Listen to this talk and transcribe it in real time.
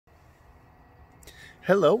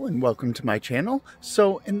Hello and welcome to my channel.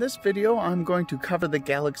 So in this video I'm going to cover the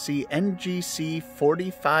galaxy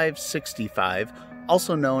NGC4565,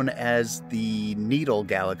 also known as the Needle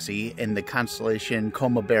Galaxy in the constellation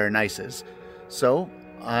Coma Berenices. So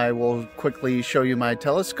I will quickly show you my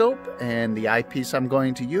telescope and the eyepiece I'm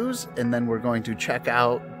going to use, and then we're going to check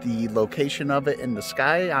out the location of it in the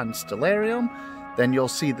sky on Stellarium. Then you'll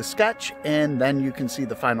see the sketch and then you can see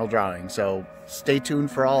the final drawing. So stay tuned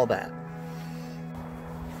for all that.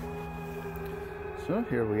 So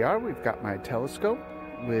here we are, we've got my telescope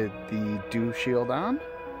with the dew shield on.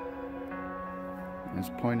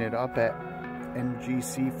 It's pointed up at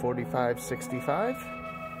NGC4565,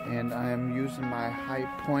 and I'm using my high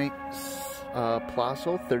point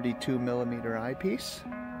Plossl 32mm eyepiece.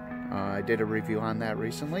 I did a review on that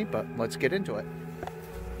recently, but let's get into it.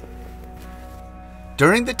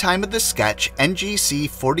 During the time of the sketch,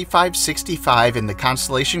 NGC4565 in the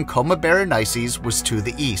constellation Coma Berenices was to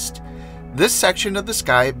the east. This section of the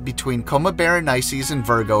sky between Coma Berenices and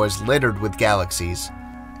Virgo is littered with galaxies.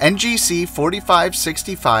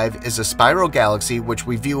 NGC4565 is a spiral galaxy which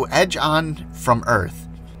we view edge-on from Earth.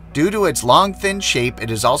 Due to its long, thin shape, it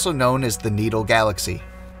is also known as the Needle Galaxy.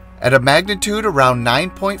 At a magnitude around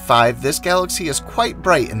 9.5, this galaxy is quite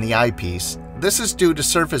bright in the eyepiece. This is due to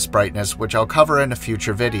surface brightness, which I'll cover in a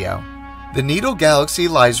future video. The Needle Galaxy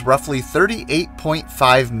lies roughly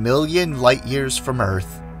 38.5 million light-years from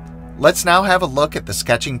Earth. Let's now have a look at the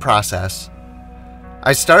sketching process.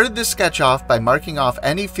 I started this sketch off by marking off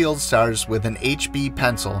any field stars with an HB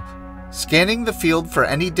pencil, scanning the field for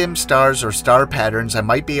any dim stars or star patterns I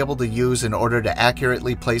might be able to use in order to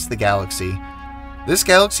accurately place the galaxy. This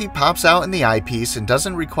galaxy pops out in the eyepiece and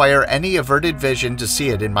doesn't require any averted vision to see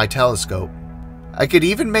it in my telescope. I could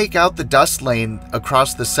even make out the dust lane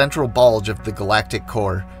across the central bulge of the galactic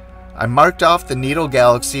core. I marked off the Needle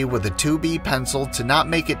Galaxy with a 2B pencil to not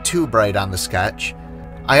make it too bright on the sketch.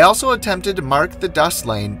 I also attempted to mark the dust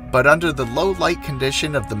lane, but under the low light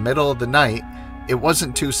condition of the middle of the night, it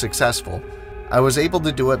wasn't too successful. I was able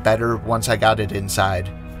to do it better once I got it inside.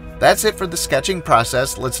 That's it for the sketching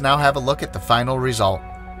process. Let's now have a look at the final result.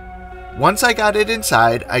 Once I got it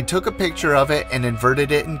inside, I took a picture of it and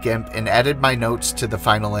inverted it in GIMP and added my notes to the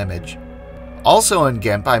final image. Also in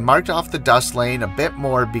GIMP, I marked off the dust lane a bit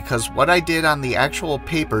more because what I did on the actual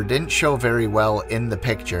paper didn't show very well in the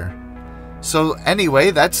picture. So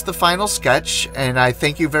anyway, that's the final sketch, and I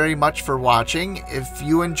thank you very much for watching. If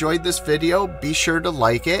you enjoyed this video, be sure to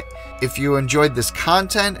like it. If you enjoyed this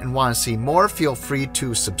content and want to see more, feel free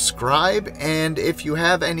to subscribe. And if you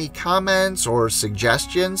have any comments or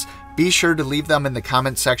suggestions, be sure to leave them in the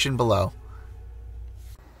comment section below.